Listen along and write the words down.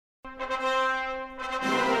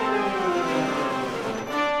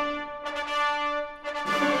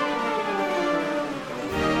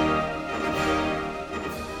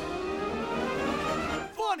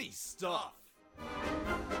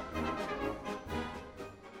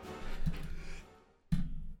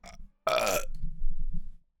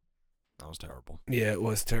terrible. Yeah, it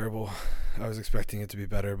was terrible. I was expecting it to be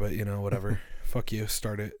better, but whatever. Fuck you.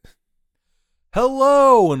 Start it.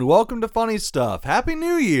 Hello and welcome to Funny Stuff. Happy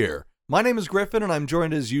New Year. My name is Griffin and I'm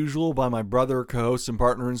joined as usual by my brother, co-host, and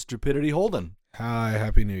partner in stupidity, Holden. Hi,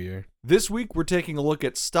 Happy New Year. This week we're taking a look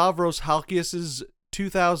at Stavros Halkias's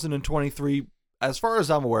 2023, as far as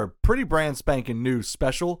I'm aware, pretty brand spanking new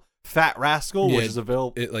special, Fat Rascal, which is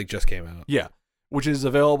available. It just came out. Yeah, which is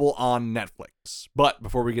available on Netflix. But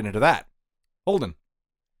before we get into that, Holden,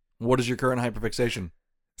 what is your current hyperfixation?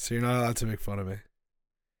 So you're not allowed to make fun of me.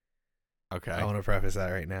 Okay. I want to preface that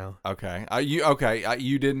right now. Okay.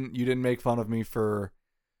 You didn't make fun of me for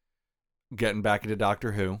getting back into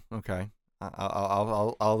Doctor Who. Okay.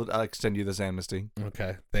 I'll extend you this amnesty.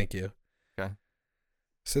 Okay, thank you. Okay.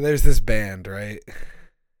 So there's this band, right?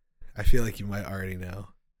 I feel like you might already know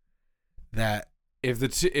that If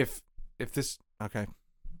this okay.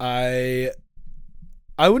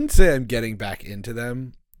 I wouldn't say I'm getting back into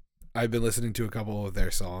them. I've been listening to a couple of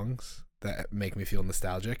their songs that make me feel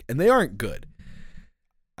nostalgic, and they aren't good.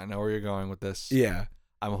 I know where you're going with this. Yeah.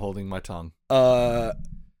 I'm holding my tongue.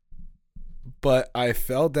 But I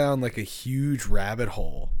fell down like a huge rabbit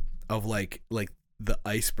hole of like the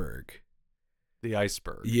iceberg. The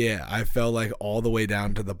iceberg. Yeah, I fell like all the way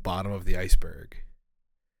down to the bottom of the iceberg.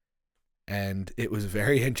 And it was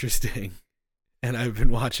very interesting. And I've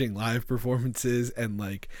been watching live performances and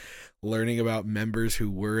like learning about members who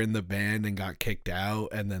were in the band and got kicked out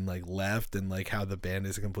and then like left, and like how the band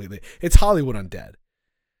is completely, it's Hollywood Undead.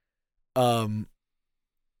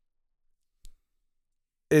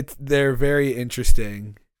 They're very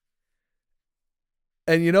interesting.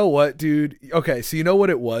 And you know what, dude? Okay, so you know what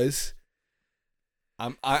it was?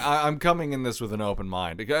 I'm coming in this with an open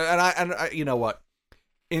mind. And I you know what?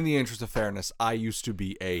 In the interest of fairness, I used to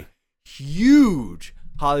be a huge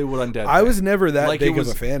Hollywood Undead fan. I was never that Like, big it was-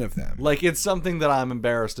 of a fan of them. Like, it's something that I'm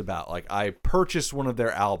embarrassed about. Like, I purchased one of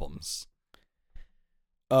their albums.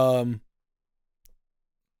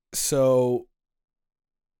 So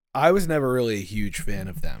I was never really a huge fan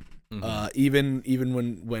of them. Mhm. Even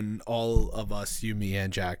when all of us, you, me,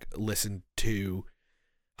 and Jack, listened to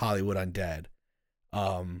Hollywood Undead,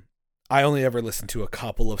 I only ever listened to a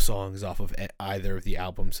couple of songs off of either of the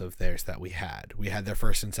albums of theirs that we had. We had their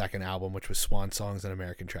first and second album, which was Swan Songs and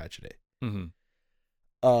American Tragedy. Mm-hmm.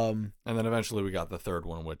 And And then eventually we got the third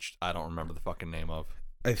one, which I don't remember the fucking name of.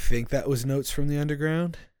 I think that was Notes from the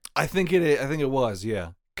Underground. I think it was, yeah.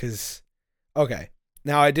 Because, okay,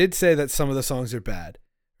 now I did say that some of the songs are bad,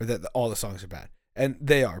 or that all the songs are bad, and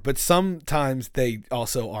they are, but sometimes they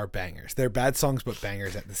also are bangers. They're bad songs, but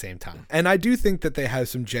bangers at the same time. And I do think that they have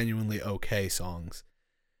some genuinely okay songs.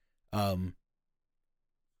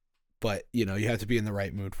 But, you have to be in the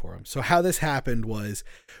right mood for them. So how this happened was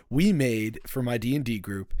we made, for my D&D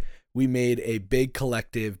group, we made a big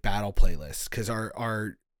collective battle playlist, because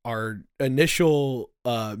our initial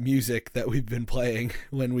music that we've been playing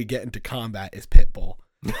when we get into combat is Pitbull.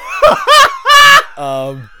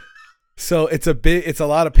 So it's a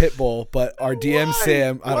lot of Pitbull, but our DM Why?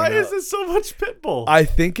 Sam, I don't know. Why is it so much Pitbull? I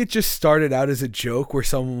think it just started out as a joke where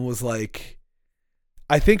someone was like,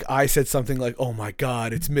 I think I said something like, "Oh my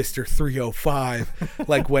God, it's Mr. 305,"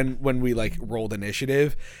 like when we like rolled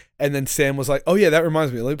initiative, and then Sam was like, "Oh yeah, that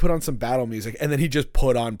reminds me. Let me put on some battle music," and then he just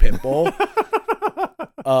put on Pitbull.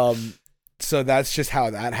 So that's just how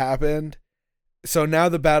that happened. So now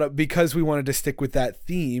the battle, because we wanted to stick with that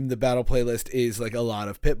theme, the battle playlist is like a lot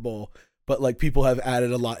of Pitbull, but like people have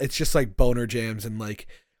added a lot. It's just like boner jams and like,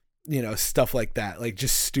 stuff like that, like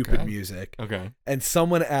just stupid music. Okay. And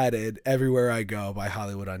someone added Everywhere I Go by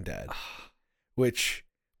Hollywood Undead, which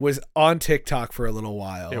was on TikTok for a little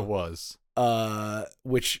while. It was.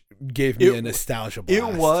 Which gave me a nostalgia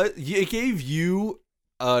blast. It gave you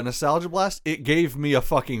a nostalgia blast. It gave me a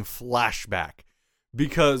fucking flashback,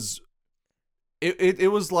 because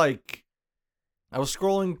it was like I was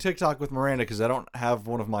scrolling TikTok with Miranda because I don't have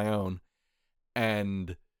one of my own,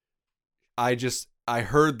 and I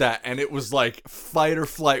heard that, and it was like fight or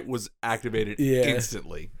flight was activated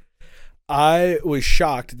instantly. I was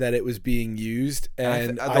shocked that it was being used,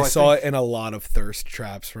 and I saw it in a lot of thirst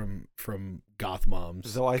traps from goth moms.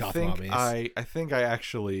 So I think mommies. I think I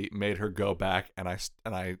actually made her go back, and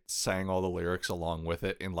I sang all the lyrics along with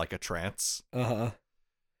it in like a trance.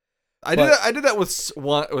 I did that with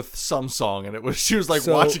some song, and she was like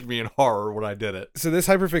watching me in horror when I did it. So this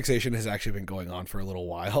hyperfixation has actually been going on for a little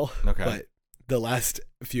while. Okay. But the last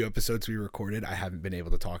few episodes we recorded, I haven't been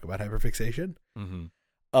able to talk about hyperfixation.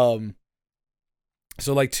 Mm-hmm.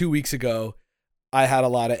 So like 2 weeks ago, I had a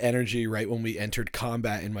lot of energy right when we entered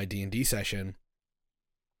combat in my D&D session.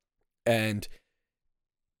 And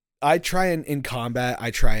I try and in combat,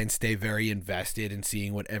 I try and stay very invested in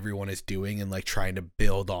seeing what everyone is doing and like trying to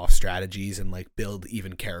build off strategies and like build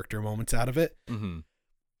even character moments out of it. Mm-hmm.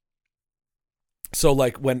 So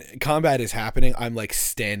like when combat is happening, I'm like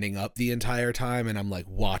standing up the entire time and I'm like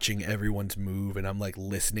watching everyone's move and I'm like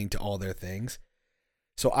listening to all their things.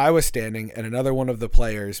 So I was standing and another one of the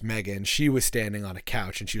players, Megan, she was standing on a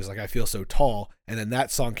couch and she was like, I feel so tall. And then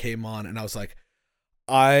that song came on and I was like,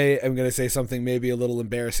 I am going to say something maybe a little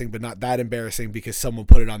embarrassing, but not that embarrassing because someone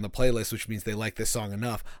put it on the playlist, which means they like this song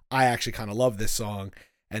enough. I actually kind of love this song,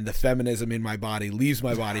 and the feminism in my body leaves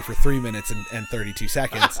my body for 3 minutes and 32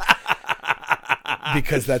 seconds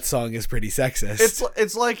because that song is pretty sexist.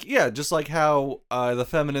 It's like, yeah, just like how the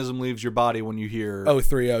feminism leaves your body when you hear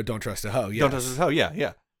 030 Don't Trust a Hoe. Yes. Don't Trust a Hoe,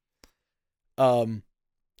 yeah.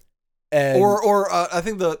 And Or I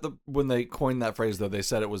think the when they coined that phrase, though, they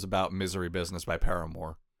said it was about Misery Business by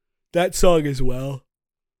Paramore. that song as well.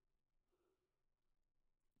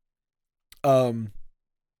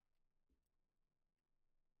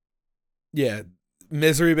 Yeah,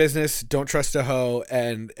 Misery Business, Don't Trust a Hoe,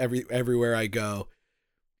 and Everywhere I Go.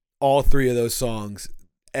 All three of those songs,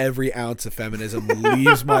 every ounce of feminism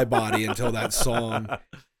leaves my body until that song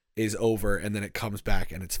is over, and then it comes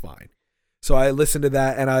back and it's fine. So I listened to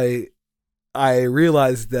that and I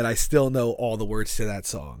realized that I still know all the words to that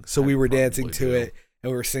song. So we were dancing to it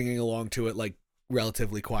and we were singing along to it like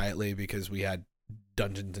relatively quietly because we had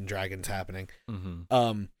Dungeons and Dragons happening.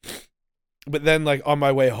 Mm-hmm. But then like on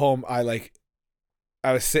my way home, I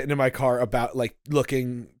was sitting in my car about like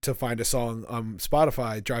looking to find a song on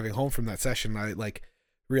Spotify, driving home from that session. I like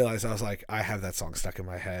realized I was like, I have that song stuck in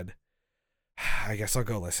my head. I guess I'll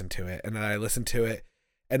go listen to it. And then I listened to it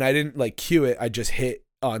and I didn't like cue it. I just hit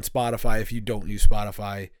on Spotify. If you don't use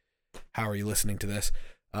Spotify, how are you listening to this?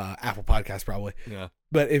 Apple Podcast probably. Yeah.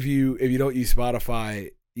 But if you don't use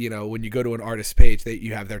Spotify, you know, when you go to an artist's page,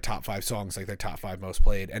 you have their top 5 songs, like their top 5 most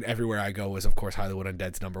played. And Everywhere I Go was, of course, Hollywood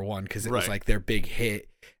Undead's number 1 because it was like their big hit.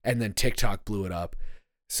 And then TikTok blew it up.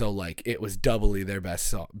 So like it was doubly their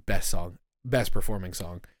best performing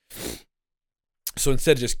song. So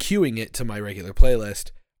instead of just queuing it to my regular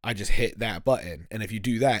playlist, I just hit that button. And if you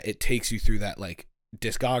do that, it takes you through that like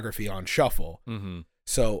discography on shuffle. Mm-hmm.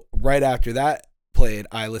 So right after that played,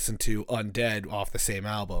 I listened to Undead off the same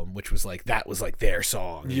album, which was like their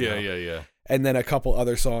song. Yeah. And then a couple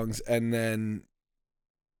other songs, and then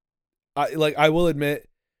I will admit,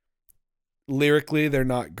 lyrically they're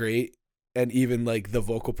not great, and even like the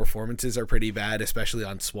vocal performances are pretty bad, especially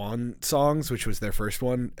on Swan Songs, which was their first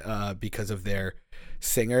one, because of their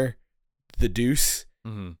singer, the Deuce.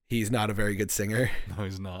 Mm-hmm. He's not a very good singer. No,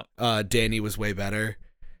 he's not. Danny was way better.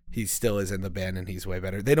 He still is in the band, and he's way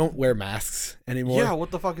better. They don't wear masks anymore. Yeah,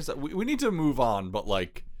 what the fuck is that? We need to move on, but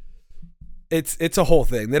like, it's a whole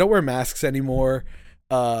thing. They don't wear masks anymore,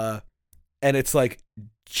 and it's like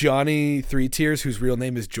Johnny Three Tears, whose real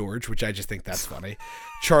name is George, which I just think that's funny.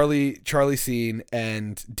 Charlie Scene,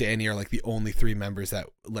 and Danny are like the only 3 members that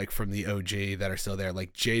like from the OG that are still there.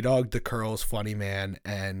 Like J-Dog, the Curls, Funny Man,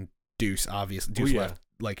 and Deuce. Obviously, Deuce left.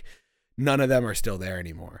 Like none of them are still there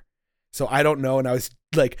anymore. So I don't know. And I was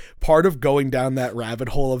like, part of going down that rabbit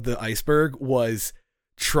hole of the iceberg was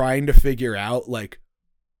trying to figure out like,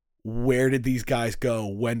 where did these guys go?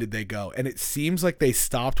 When did they go? And it seems like they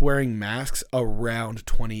stopped wearing masks around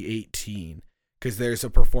 2018 because there's a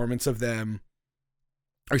performance of them,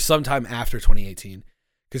 or sometime after 2018,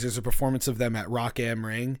 because there's a performance of them at Rock am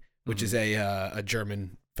Ring, which is a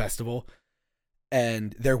German festival.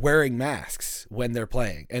 And they're wearing masks when they're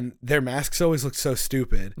playing. And their masks always look so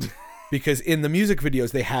stupid. Because in the music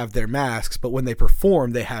videos, they have their masks, but when they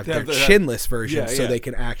perform, they have their chinless version, so they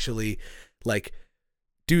can actually, like,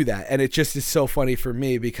 do that. And it just is so funny for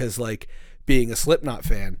me because, like, being a Slipknot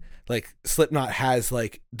fan, like, Slipknot has,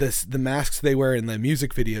 like, the masks they wear in the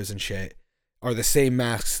music videos and shit are the same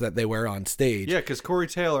masks that they wear on stage. Yeah, because Corey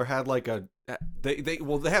Taylor had, like, they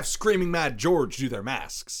have Screaming Mad George do their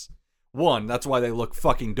masks. That's why they look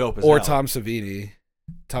fucking dope as hell. Or Tom Savini.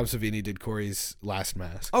 Tom Savini did Corey's last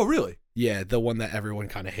mask. Oh, really? Yeah, the one that everyone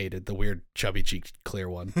kind of hated, the weird chubby cheeked clear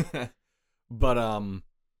one. But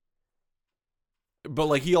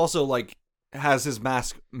like he also like has his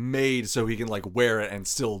mask made so he can like wear it and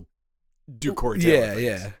still do Corey Taylor things.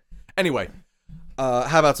 Yeah. Anyway,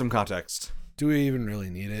 how about some context? Do we even really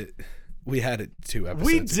need it? We had it 2 episodes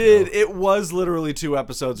We did. ago. It was literally 2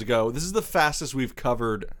 episodes ago. This is the fastest we've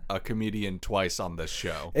covered a comedian twice on this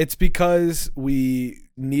show. It's because we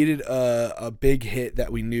needed a big hit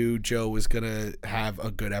that we knew Joe was going to have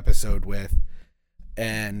a good episode with.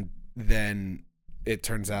 And then it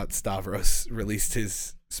turns out Stavros released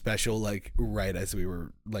his special like right as we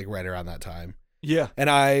were like right around that time. Yeah. And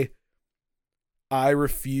I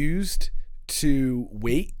refused to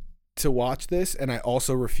wait to watch this, and I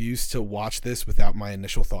also refused to watch this without my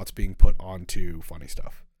initial thoughts being put onto Funny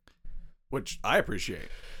Stuff. Which I appreciate.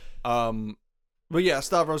 But yeah,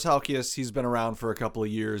 Stavros Halkias, he's been around for a couple of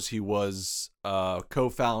years. He was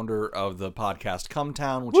co-founder of the podcast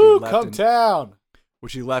Cumtown,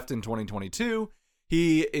 which he left in 2022.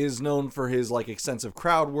 He is known for his like extensive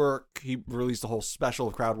crowd work. He released a whole special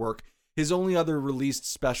of crowd work. His only other released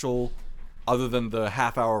special, other than the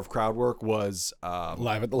half hour of crowd work, was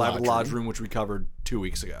Live at the Lodge Room, which we covered 2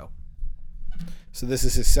 weeks ago. So this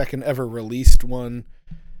is his second ever released one.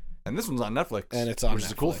 And this one's on Netflix. And it's on which Netflix,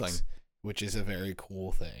 is a cool thing. Which is a very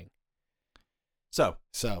cool thing. So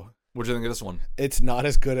what'd you think of this one? It's not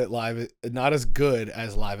as good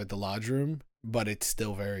as Live at the Lodge Room, but it's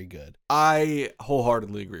still very good. I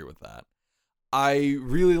wholeheartedly agree with that. I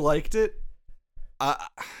really liked it. I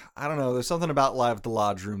don't know. There's something about Live at the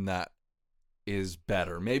Lodge Room that is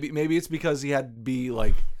better. Maybe it's because he had to be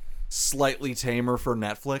like slightly tamer for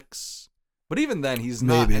Netflix. But even then, he's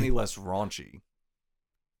not any less raunchy.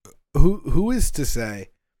 Who is to say?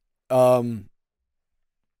 I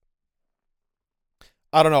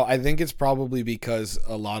don't know. I think it's probably because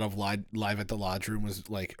a lot of Live at the Lodge Room was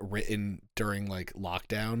like written during like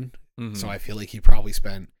lockdown. Mm-hmm. So I feel like he probably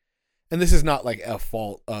spent, and this is not like a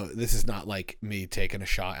fault. This is not like me taking a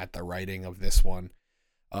shot at the writing of this one.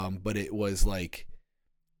 But it was like,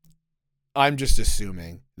 I'm just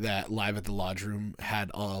assuming that Live at the Lodge Room had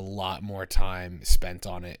a lot more time spent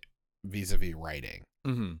on it vis-a-vis writing,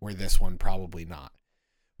 where this one probably not.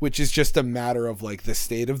 Which is just a matter of like the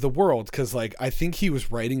state of the world, because like I think he was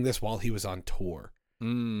writing this while he was on tour.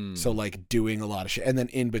 So like doing a lot of shit, and then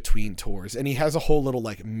in between tours, and he has a whole little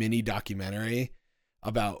like mini documentary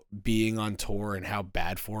about being on tour and how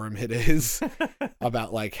bad for him it is,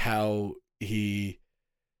 about like how he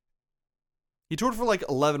toured for like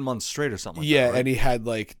 11 months straight or something. Yeah, like that, right? and he had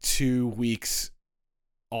like 2 weeks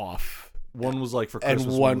off. One was like for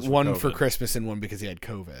Christmas, and one for COVID. Christmas, and one because he had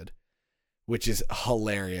COVID, which is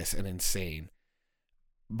hilarious and insane.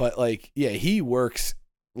 But like, yeah, he works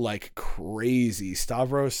like crazy.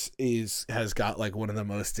 Stavros has got like one of the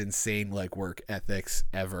most insane like work ethics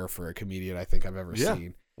ever for a comedian I think I've ever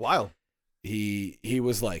seen. Wow. He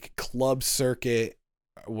was like club circuit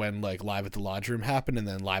when like Live at the Lodge Room happened, and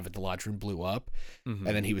then Live at the Lodge Room blew up, and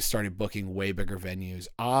then he was started booking way bigger venues.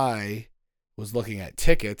 I was looking at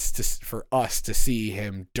tickets for us to see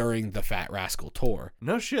him during the Fat Rascal tour.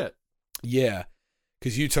 No shit. Yeah,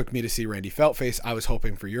 because you took me to see Randy Feltface. I was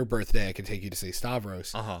hoping for your birthday I could take you to see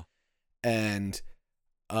Stavros. And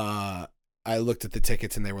I looked at the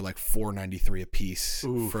tickets, and they were like $4.93 a piece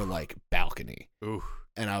for like balcony.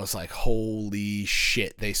 And I was like, holy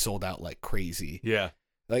shit, they sold out like crazy. Yeah.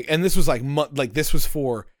 Like, and this was like this was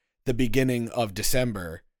for the beginning of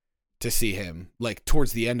December to see him, like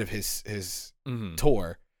towards the end of his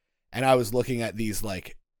tour. And I was looking at these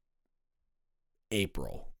like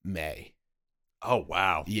April, May. Oh,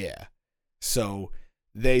 wow. Yeah. So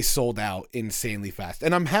they sold out insanely fast.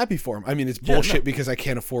 And I'm happy for him. I mean, it's bullshit because I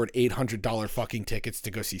can't afford $800 fucking tickets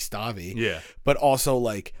to go see Stavi. Yeah. But also,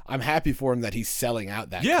 like, I'm happy for him that he's selling out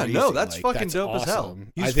that crazy. No, that's like, fucking that's dope awesome. as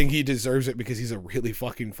hell. I think he deserves it because he's a really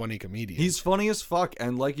fucking funny comedian. He's funny as fuck.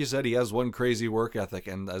 And like you said, he has one crazy work ethic.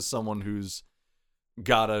 And as someone who's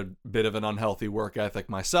got a bit of an unhealthy work ethic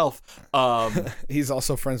myself, he's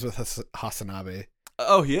also friends with Hasanabe.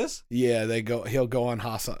 Oh, he is? Yeah, he'll go on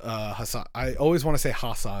Hassan. I always want to say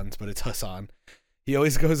Hassan's, but it's Hassan. He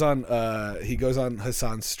always goes on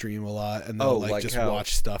Hassan's stream a lot, and they'll like just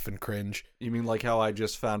watch stuff and cringe. You mean like how I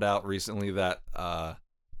just found out recently that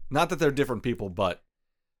not that they're different people, but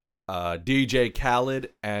DJ Khaled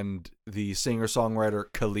and the singer-songwriter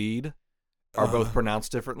Khalid are both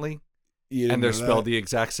pronounced differently, and they're spelled the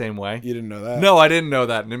exact same way. You didn't know that? No, I didn't know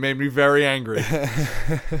that, and it made me very angry.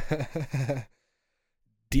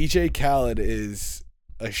 DJ Khaled is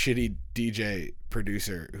a shitty DJ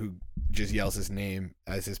producer who just yells his name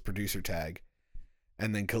as his producer tag,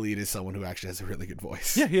 and then Khalid is someone who actually has a really good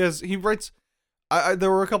voice. Yeah, he writes. There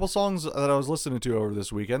were a couple songs that I was listening to over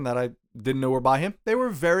this weekend that I didn't know were by him. They're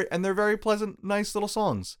very pleasant, nice little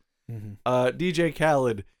songs. DJ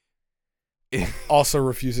Khaled also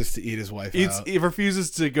refuses to eat his wife out. He refuses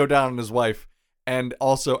to go down on his wife, and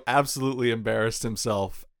also absolutely embarrassed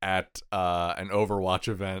himself at an Overwatch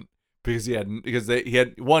event because he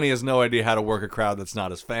has no idea how to work a crowd that's not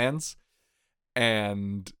his fans,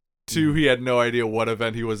 and 2, he had no idea what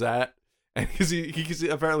event he was at, and because he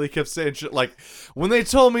apparently kept saying shit like, when they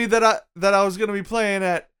told me that I was gonna be playing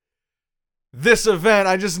at this event.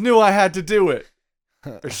 I just knew I had to do it.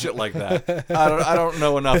 Or shit like that. I don't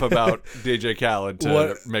know enough about DJ Khaled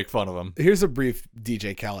to make fun of him. Here's a brief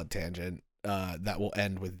DJ Khaled tangent that will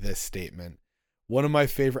end with this statement. One of my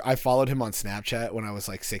favorite, I followed him on Snapchat when I was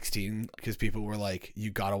like 16 because people were like, you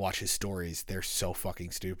gotta watch his stories. They're so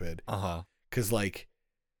fucking stupid. Because like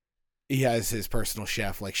he has his personal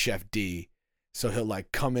chef, like Chef D. So he'll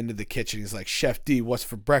like come into the kitchen. He's like, Chef D, what's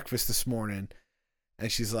for breakfast this morning?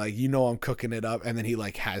 And she's like, you know, I'm cooking it up. And then he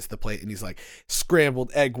like has the plate and he's like,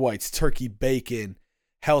 scrambled egg whites, turkey bacon,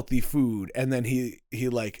 healthy food. And then he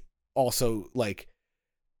like also like,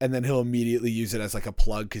 and then he'll immediately use it as like a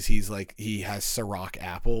plug because he's like, he has Ciroc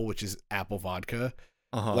Apple, which is apple vodka.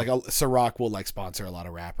 Like Ciroc will like sponsor a lot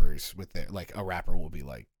of rappers with their, like a rapper will be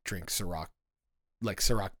like, drink Ciroc, like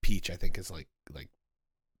Ciroc Peach, I think is like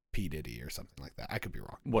P. Diddy or something like that. I could be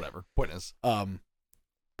wrong. Whatever. Point is.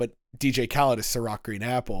 But DJ Khaled is Ciroc Green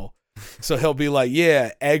Apple. So he'll be like,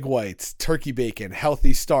 yeah, egg whites, turkey bacon,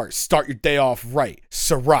 healthy start your day off right,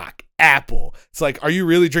 Ciroc Apple. It's like, are you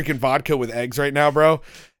really drinking vodka with eggs right now, bro?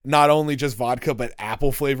 Not only just vodka, but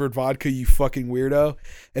apple flavored vodka, you fucking weirdo.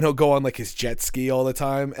 And he'll go on like his jet ski all the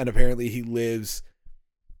time. And apparently he lived,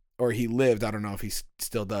 I don't know if he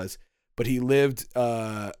still does, but he lived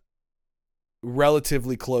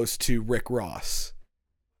relatively close to Rick Ross.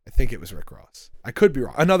 I think it was Rick Ross. I could be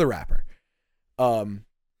wrong. Another rapper.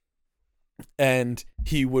 And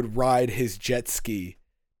he would ride his jet ski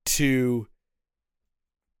to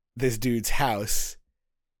this dude's house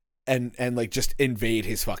and like just invade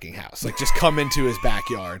his fucking house. Like just come into his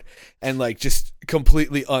backyard and like just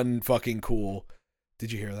completely unfucking cool.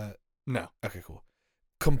 Did you hear that? No. Okay, cool.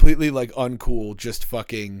 Completely like uncool, just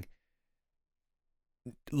fucking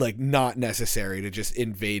like not necessary to just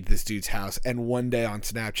invade this dude's house. And one day on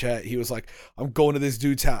Snapchat he was like, I'm going to this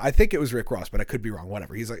dude's house. I think it was Rick Ross, but I could be wrong,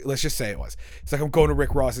 whatever. He's like, let's just say it was. It's like, I'm going to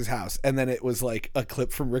Rick Ross's house. And then it was like a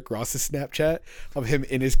clip from Rick Ross's Snapchat of him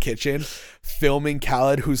in his kitchen filming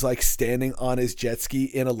Khaled, who's like standing on his jet ski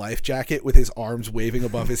in a life jacket with his arms waving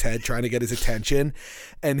above his head trying to get his attention.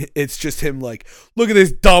 And it's just him like, look at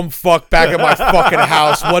this dumb fuck back at my fucking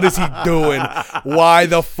house. What is he doing? Why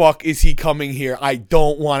the fuck is he coming here? I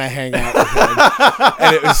don't want to hang out with him.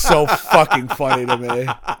 And it was so fucking funny to me.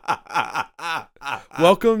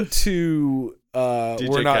 Welcome to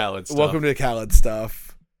Khaled stuff. Welcome to Khaled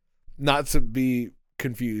stuff. Not to be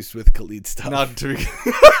confused with Khalid stuff. Not to be.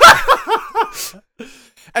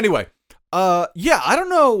 Anyway, yeah, I don't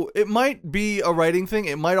know. It might be a writing thing.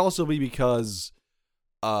 It might also be because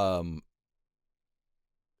Live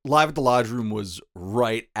at the Lodge Room was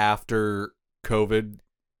right after COVID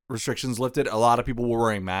restrictions lifted. A lot of people were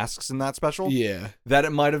wearing masks in that special. Yeah. That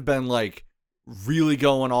it might have been like really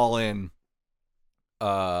going all in,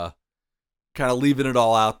 kind of leaving it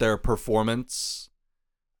all out there performance.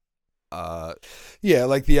 Yeah,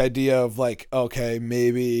 like the idea of like, okay,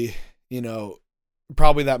 maybe, you know,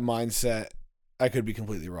 probably that mindset. I could be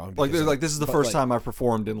completely wrong. Like, this is the first time I've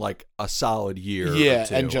performed in like a solid year. Yeah,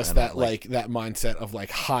 and just that like that mindset of like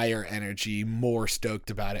higher energy, more stoked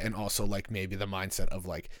about it, and also like maybe the mindset of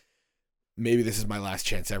like maybe this is my last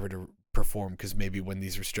chance ever to perform because maybe when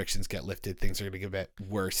these restrictions get lifted, things are gonna get a bit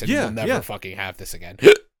worse, and we'll never fucking have this again.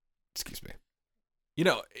 Excuse me. You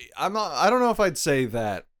know, I don't know if I'd say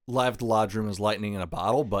that Live at the Lodge Room is lightning in a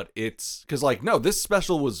bottle, but it's because like no, this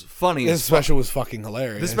special was funny. This special was fucking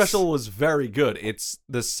hilarious. This special was very good. It's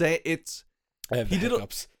the same. I have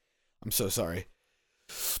hiccups. I'm so sorry.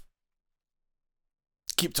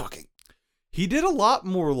 Keep talking. He did a lot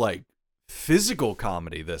more like physical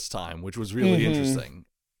comedy this time, which was really interesting.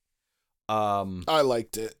 I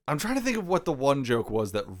liked it. I'm trying to think of what the one joke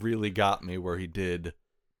was that really got me where he did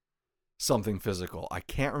something physical. I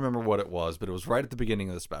can't remember what it was, but it was right at the beginning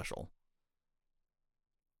of the special.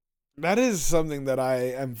 That is something that I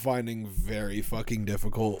am finding very fucking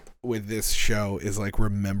difficult with this show is like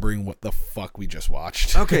remembering what the fuck we just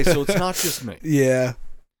watched. Okay, so it's not just me. Yeah.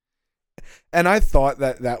 And I thought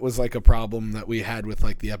that was like a problem that we had with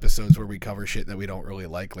like the episodes where we cover shit that we don't really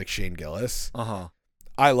like Shane Gillis. Uh-huh.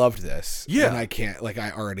 I loved this. Yeah. And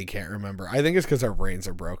I already can't remember. I think it's because our brains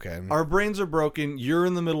are broken. Our brains are broken. You're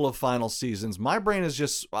in the middle of final seasons. My brain is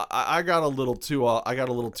just, I got a little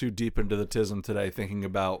too deep into the tism today thinking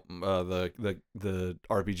about the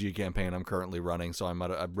RPG campaign I'm currently running. So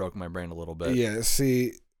I broke my brain a little bit. Yeah.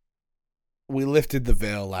 See, we lifted the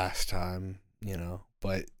veil last time, you know,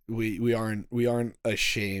 but we aren't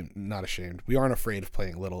ashamed, not ashamed. We aren't afraid of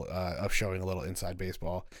playing of showing a little inside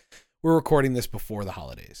baseball. We're recording this before the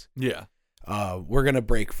holidays. Yeah. We're going to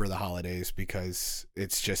break for the holidays because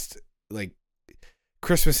it's just like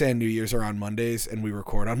Christmas and New Year's are on Mondays, and we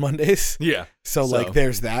record on Mondays. Yeah. So like,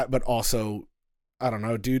 there's that, but also, I don't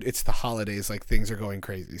know, dude. It's the holidays. Like, things are going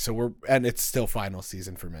crazy. So and it's still final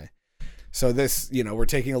season for me. So this, we're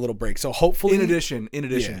taking a little break. So hopefully, In addition,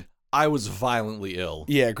 Yeah. I was violently ill.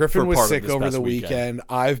 Yeah, Griffin for was part of sick this over past the weekend. weekend.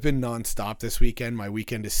 I've been nonstop this weekend. My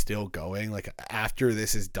weekend is still going. Like, after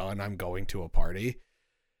this is done, I'm going to a party.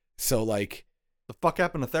 So like, The fuck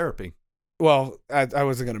happened to therapy? well, I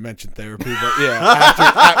wasn't going to mention therapy, but yeah, after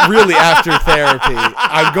therapy,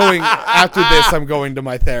 I'm going to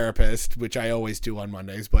my therapist, which I always do on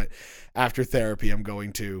Mondays. But after therapy, I'm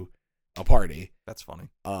going to a party. That's funny.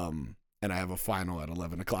 And I have a final at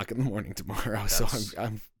 11 o'clock in the morning tomorrow. That's so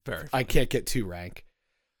I'm very. I can't get too rank.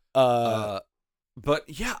 But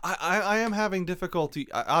yeah, I am having difficulty.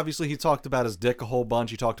 Obviously, he talked about his dick a whole bunch.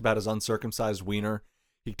 He talked about his uncircumcised wiener.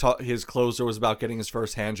 His closer was about getting his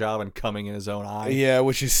first hand job and coming in his own eye. Yeah,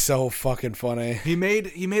 which is so fucking funny. He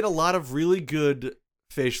made a lot of really good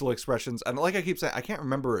facial expressions, and like I keep saying, I can't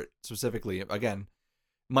remember it specifically. Again,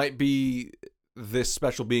 might be this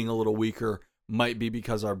special being a little weaker, might be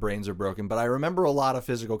because our brains are broken, but I remember a lot of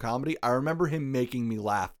physical comedy. I remember him making me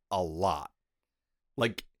laugh a lot.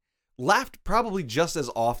 Like, laughed probably just as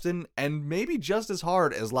often and maybe just as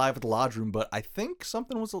hard as Live at the Lodge Room, but I think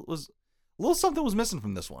something was a little something was missing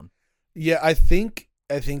from this one. Yeah, I think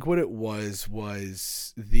what it was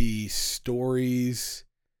the stories.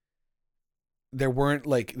 They weren't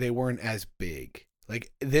as big.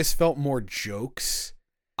 Like, this felt more jokes.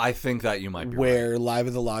 I think that you might be where right. Live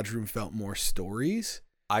at the Lodge Room felt more stories.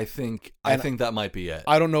 I think that might be it.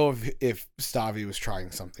 I don't know if Stavi was trying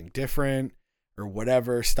something different or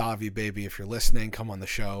whatever. Stavi, baby, if you're listening, come on the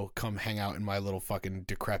show. Come hang out in my little fucking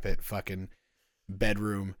decrepit fucking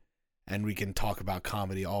bedroom, and we can talk about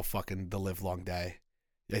comedy all fucking the live long day.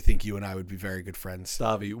 I think you and I would be very good friends.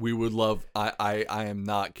 Stavi, we would love, I am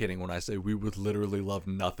not kidding when I say we would literally love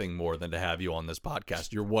nothing more than to have you on this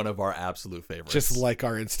podcast. You're one of our absolute favorites. Just like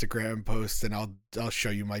our Instagram post, and I'll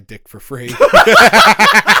show you my dick for free.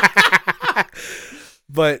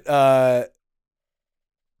 But I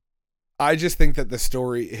just think that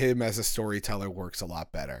him as a storyteller works a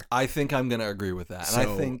lot better. I think I'm going to agree with that.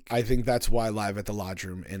 So And I think that's why Live at the Lodge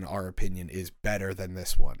Room, in our opinion, is better than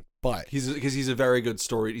this one. But he's a very good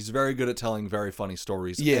story. He's very good at telling very funny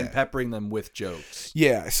stories and peppering them with jokes.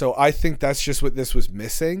 Yeah, so I think that's just what this was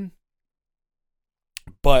missing.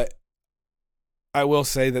 But I will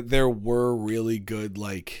say that there were really good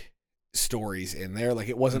like stories in there. Like,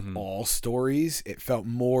 it wasn't all stories. It felt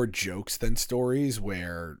more jokes than stories,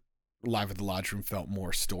 where Live at the Lodge Room felt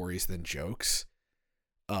more stories than jokes.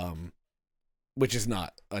 Which is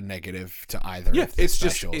not a negative to either. Yeah, of the it's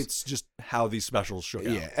specials. just how these specials show out.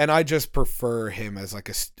 Yeah, and I just prefer him as like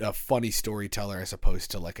a funny storyteller as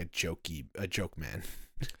opposed to like a joke man.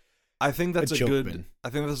 I think that's a good. jokeman. I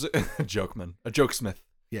think that's a jokeman, a jokesmith.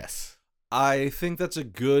 Yes. I think that's a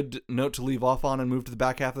good note to leave off on and move to the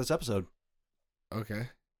back half of this episode.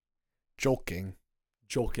 Okay. Jolking.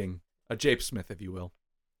 Jolking, a Jape Smith, if you will.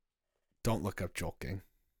 Don't look up jolking.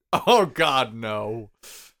 Oh God, no.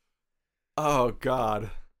 Oh God.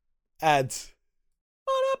 Ads.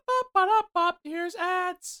 Here's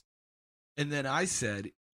ads. And then I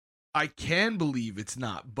said, I can believe it's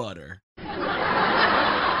not butter.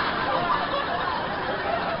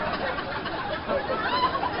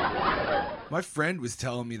 My friend was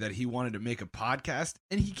telling me that he wanted to make a podcast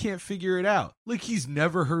and he can't figure it out. Like, he's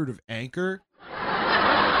never heard of Anchor.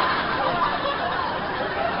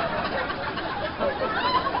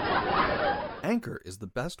 Anchor is the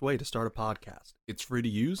best way to start a podcast. It's free to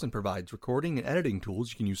use and provides recording and editing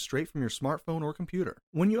tools you can use straight from your smartphone or computer.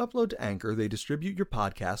 When you upload to Anchor, they distribute your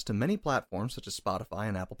podcast to many platforms such as Spotify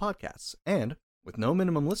and Apple Podcasts. And, with no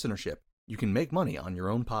minimum listenership, you can make money on your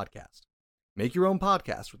own podcast. Make your own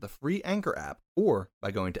podcast with the free Anchor app or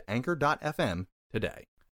by going to anchor.fm today.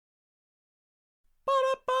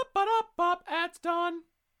 Ads done.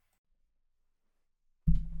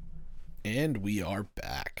 And we are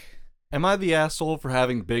back. Am I the asshole for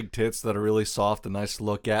having big tits that are really soft and nice to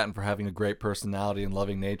look at and for having a great personality and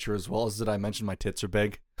loving nature, as well as did I mention my tits are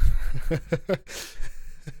big?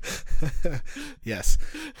 Yes.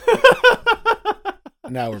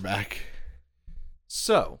 Now we're back.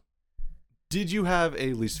 So, did you have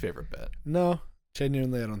a least favorite bit? No,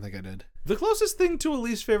 genuinely, I don't think I did. The closest thing to a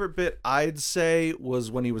least favorite bit I'd say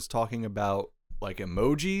was when he was talking about like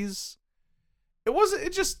emojis.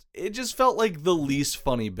 It just felt like the least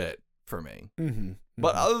funny bit for me. Mm-hmm.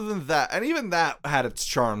 But other than that, and even that had its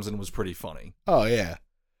charms and was pretty funny. Oh yeah.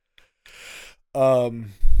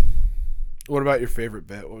 What about your favorite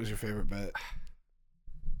bit? What was your favorite bit?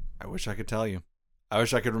 I wish I could tell you. I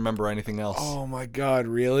wish I could remember anything else. Oh my god,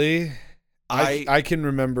 really? I can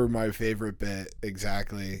remember my favorite bit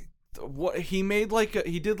exactly. What he made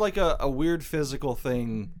he did a weird physical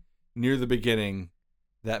thing near the beginning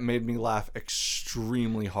that made me laugh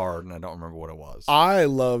extremely hard, and I don't remember what it was. I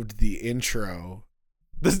loved the intro.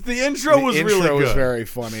 The intro was really good. The intro was very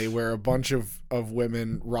funny, where a bunch of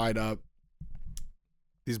women ride up.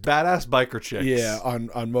 These badass biker chicks. Yeah,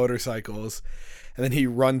 on motorcycles. And then he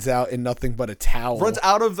runs out in nothing but a towel. Runs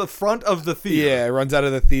out of the front of the theater. Yeah, runs out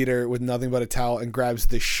of the theater with nothing but a towel and grabs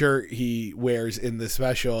the shirt he wears in the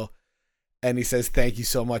special. And he says, "Thank you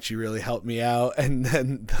so much. You really helped me out." And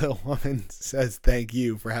then the woman says, "Thank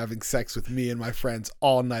you for having sex with me and my friends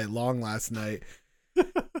all night long last night.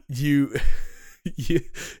 You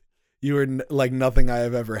were like nothing I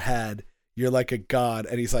have ever had. You're like a god."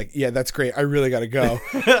 And he's like, "Yeah, that's great. I really got to go."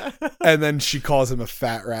 And then she calls him a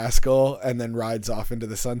fat rascal and then rides off into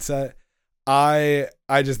the sunset. I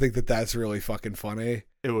just think that that's really fucking funny.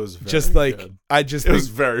 It was very just like good. It was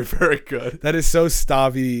very, very good. That is so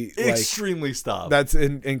Stabby, like, extremely Stav. That's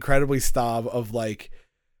incredibly Stav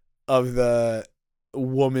of the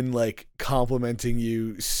woman like complimenting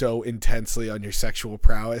you so intensely on your sexual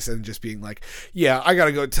prowess and just being like, "Yeah, I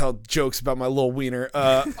gotta go tell jokes about my little wiener.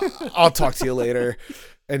 I'll talk to you later,"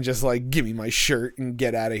 and just like, "Give me my shirt and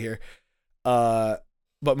get out of here." But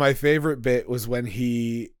my favorite bit was when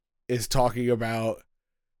he is talking about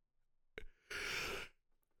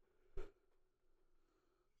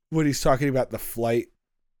when he's talking about the flight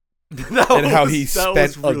and how he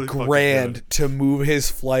spent really $1,000 to move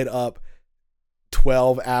his flight up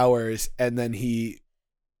 12 hours, and then he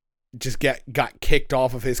just got kicked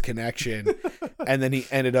off of his connection, and then he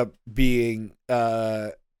ended up being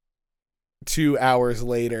 2 hours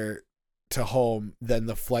later to home than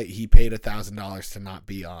the flight he paid $1,000 to not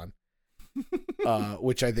be on,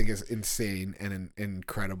 which I think is insane and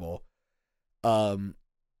incredible. And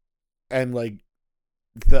like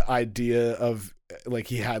the idea of like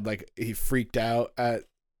he freaked out at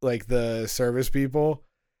like the service people,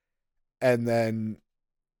 and then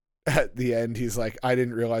at the end he's like, "I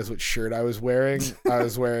didn't realize what shirt I was wearing. I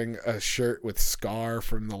was wearing a shirt with Scar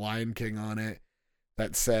from The Lion King on it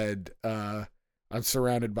that said, I'm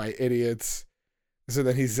surrounded by idiots." So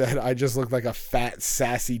then he said, "I just looked like a fat,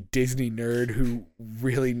 sassy Disney nerd who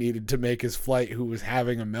really needed to make his flight, who was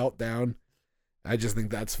having a meltdown." I just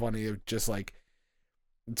think that's funny. Of just like,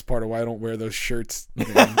 it's part of why I don't wear those shirts.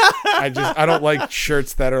 I don't like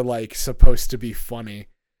shirts that are like supposed to be funny.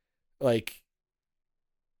 Like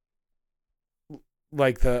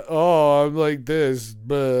the, "Oh, I'm like this,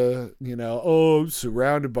 but oh, I'm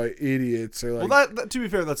surrounded by idiots," or like, well, that to be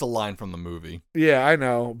fair, that's a line from the movie. Yeah, I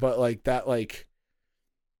know, but like that, like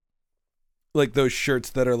those shirts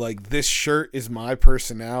that are like, "This shirt is my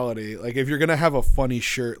personality." Like, if you're gonna have a funny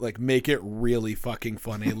shirt, like, make it really fucking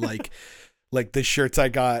funny. like the shirts I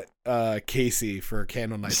got Casey for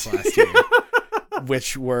Candle Nights last year,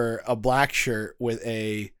 which were a black shirt with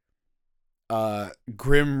a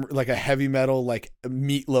Grim, like a heavy metal, like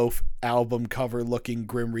Meatloaf album cover looking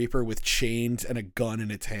Grim Reaper with chains and a gun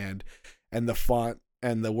in its hand, and the font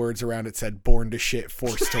and the words around it said "Born to Shit,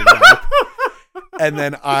 Forced to Rap." And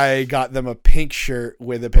then I got them a pink shirt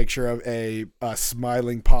with a picture of a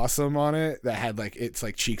smiling possum on it that had like, its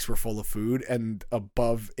like cheeks were full of food, and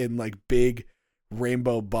above in like big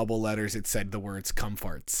rainbow bubble letters it said the words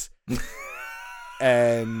 "Comforts."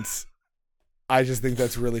 And I just think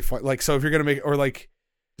that's really fun. Like, so if you're gonna make, or like,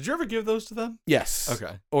 did you ever give those to them? Yes.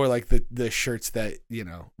 Okay. Or like the shirts that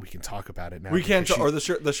we can talk about it now. We can, or the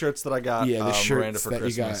shirts that I got. Yeah, the shirts Miranda for that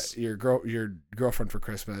Christmas. you got your girlfriend for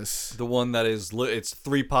Christmas. The one that is it's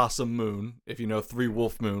 3 possum moon, if you know 3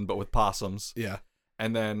 wolf moon, but with possums. Yeah.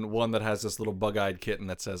 And then one that has this little bug-eyed kitten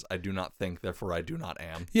that says, "I do not think, therefore I do not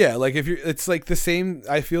am." Yeah, like it's like the same.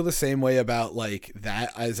 I feel the same way about like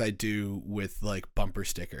that as I do with like bumper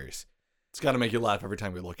stickers. It's got to make you laugh every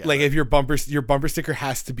time we look at like it. If your bumper sticker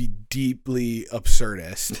has to be deeply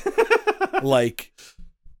absurdist. like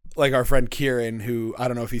our friend Kieran, who I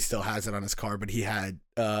don't know if he still has it on his car, but he had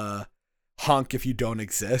 "Honk If You Don't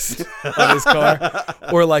Exist" on his car.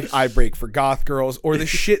 Or like "I Break for Goth Girls," or the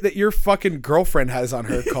shit that your fucking girlfriend has on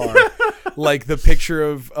her car. Like the picture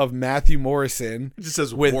of Matthew Morrison. It just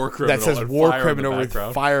says "war criminal." That says "war criminal" with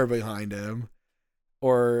background. fire behind him.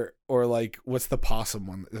 Or like, what's the possum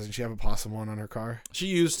one? Doesn't she have a possum one on her car? She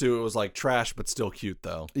used to. It was like trash, but still cute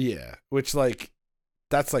though. Yeah, which like,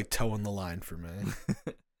 that's like towing the line for me.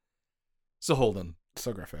 So Holden.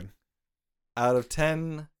 So Griffin. Out of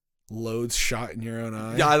 10 loads shot in your own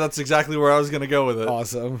eye. Yeah, that's exactly where I was gonna go with it.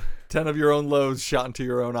 Awesome. 10 of your own loads shot into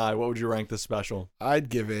your own eye. What would you rank this special? I'd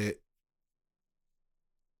give it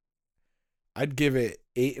I'd give it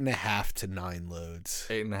 8.5 to 9 loads.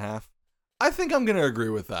 8.5. I think I'm gonna agree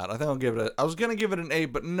with that. I think I'll give it. I was gonna give it an 8,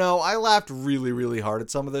 but no, I laughed really, really hard at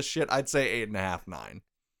some of this shit. I'd say 8.5, 9.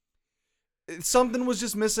 Something was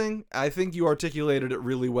just missing. I think you articulated it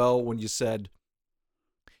really well when you said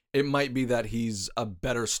it might be that he's a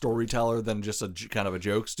better storyteller than just a kind of a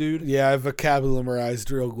jokes dude. Yeah, I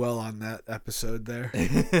vocabularized real well on that episode there.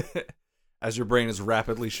 As your brain is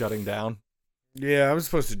rapidly shutting down. Yeah, I'm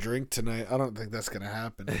supposed to drink tonight. I don't think that's gonna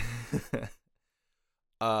happen.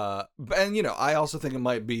 And you know, I also think it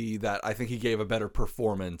might be that I think he gave a better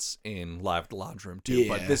performance in Live at the Lounge Room too.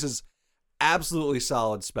 Yeah. But this is absolutely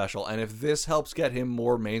solid special, and if this helps get him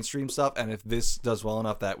more mainstream stuff, and if this does well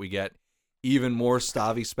enough that we get even more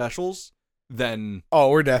Stavi specials, then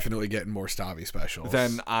we're definitely getting more Stavi specials.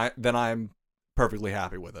 Then I'm perfectly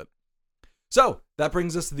happy with it. So that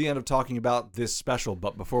brings us to the end of talking about this special.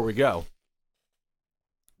 But before we go,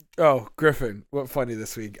 oh, Griffin, what funny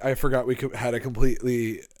this week? I forgot we had a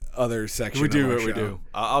completely other section. we do. of our show.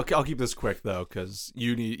 I'll keep this quick though, because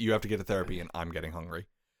you have to get to therapy, and I'm getting hungry.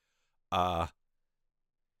 So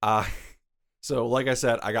like I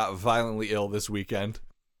said, I got violently ill this weekend.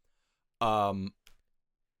 The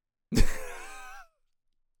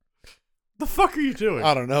fuck are you doing?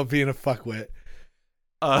 I don't know, being a fuckwit.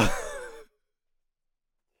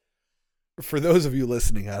 For those of you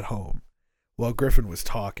listening at home, while Griffin was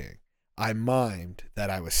talking, I mimed that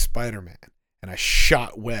I was Spider-Man, and I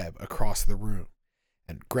shot web across the room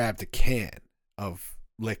and grabbed a can of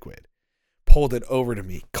liquid, pulled it over to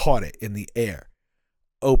me, caught it in the air,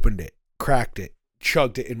 opened it, cracked it,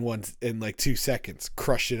 chugged it in like 2 seconds,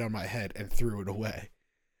 crushed it on my head, and threw it away.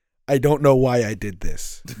 I don't know why I did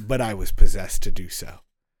this, but I was possessed to do so.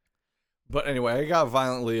 But anyway, I got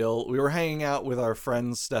violently ill. We were hanging out with our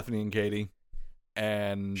friends Stephanie and Katie,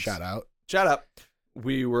 and Shout out.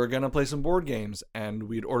 we were gonna play some board games, and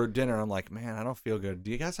we'd ordered dinner. And I'm like, man, I don't feel good.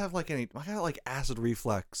 Do you guys have like any? I got like acid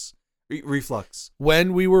reflux.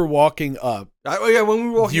 When we were walking up, When we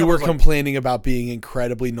were walking you up, I were was like, complaining about being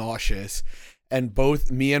incredibly nauseous, and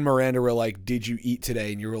both me and Miranda were like, "Did you eat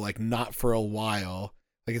today?" And you were like, "Not for a while.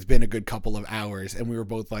 Like it's been a good couple of hours." And we were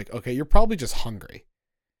both like, "Okay, you're probably just hungry."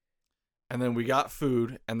 And then we got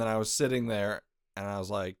food, and then I was sitting there, and I was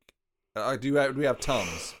like, do we have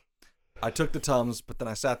Tums? I took the Tums, but then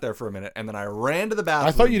I sat there for a minute, and then I ran to the bathroom.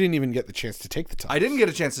 I thought you didn't even get the chance to take the Tums. I didn't get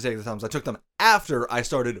a chance to take the Tums. I took them after I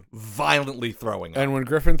started violently throwing up. And when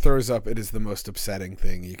Griffin throws up, it is the most upsetting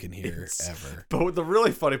thing you can hear ever. But the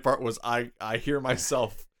really funny part was I hear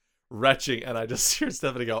myself retching, and I just hear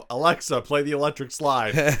Stephanie go, "Alexa, play the electric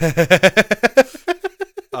slide."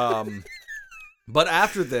 But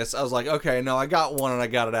after this, I was like, okay, no, I got one and I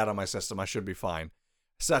got it out of my system. I should be fine.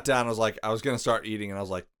 Sat down, I was going to start eating, and I was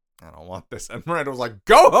like, I don't want this. And Miranda was like,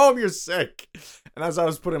 go home, you're sick. And as I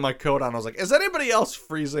was putting my coat on, I was like, is anybody else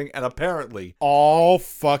freezing? And apparently, all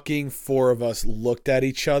fucking 4 of us looked at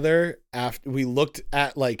each other after we looked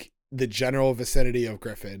at like the general vicinity of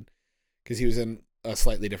Griffin, because he was in a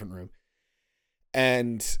slightly different room.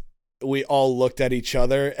 And we all looked at each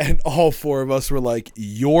other, and all 4 of us were like,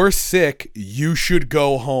 you're sick. You should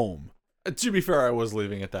go home. To be fair, I was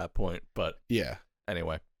leaving at that point, but yeah.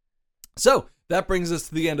 Anyway. So that brings us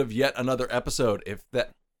to the end of yet another episode.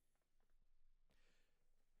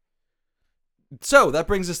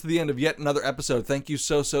 Thank you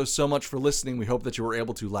so much for listening. We hope that you were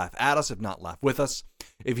able to laugh at us, if not laugh with us.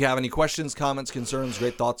 If you have any questions, comments, concerns,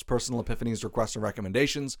 great thoughts, personal epiphanies, requests, and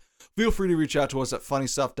recommendations, feel free to reach out to us at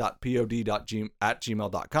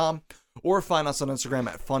funnystuff.pod@gmail.com or find us on Instagram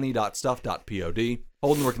at funny.stuff.pod.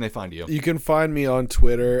 Holden, where can they find you? You can find me on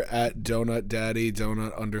Twitter at donutdaddy,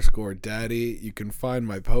 donut_daddy. You can find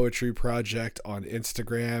my poetry project on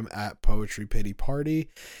Instagram at poetrypityparty.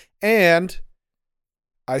 And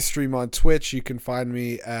I stream on Twitch. You can find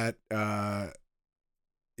me at on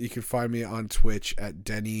Twitch at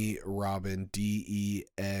Denny Robin, DENI_ROBIN.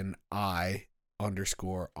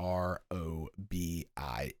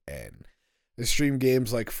 I stream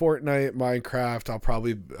games like Fortnite, Minecraft.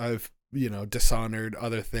 I've Dishonored,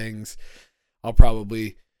 other things. I'll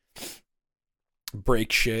probably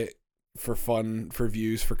break shit for fun, for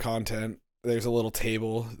views, for content. There's a little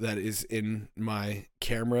table that is in my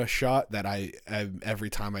camera shot that I every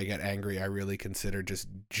time I get angry, I really consider just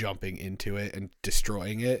jumping into it and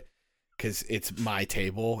destroying it, because it's my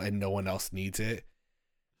table and no one else needs it.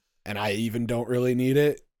 And I even don't really need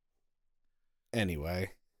it.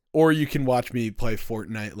 Anyway. Or you can watch me play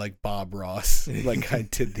Fortnite like Bob Ross, like I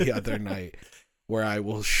did the other night, where I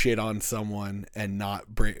will shit on someone and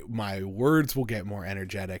not break. My words will get more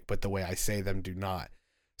energetic, but the way I say them do not.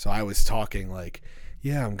 So I was talking like,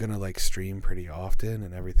 yeah, I'm gonna like stream pretty often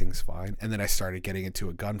and everything's fine. And then I started getting into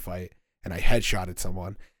a gunfight and I headshotted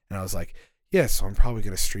someone and I was like, yeah, so I'm probably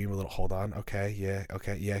gonna stream a little. Hold on, okay,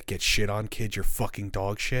 yeah, get shit on, kid, you're fucking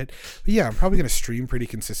dog shit. But yeah, I'm probably gonna stream pretty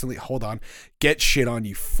consistently. Hold on, get shit on,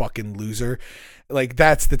 you fucking loser. Like,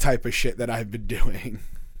 that's the type of shit that I've been doing.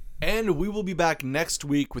 And we will be back next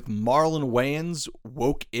week with Marlon Wayans'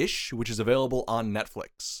 Woke-ish, which is available on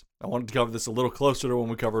Netflix. I wanted to cover this a little closer to when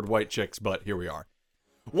we covered White Chicks, but here we are.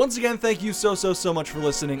 Once again, thank you so much for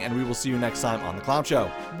listening, and we will see you next time on The Clown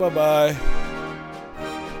Show. Bye-bye.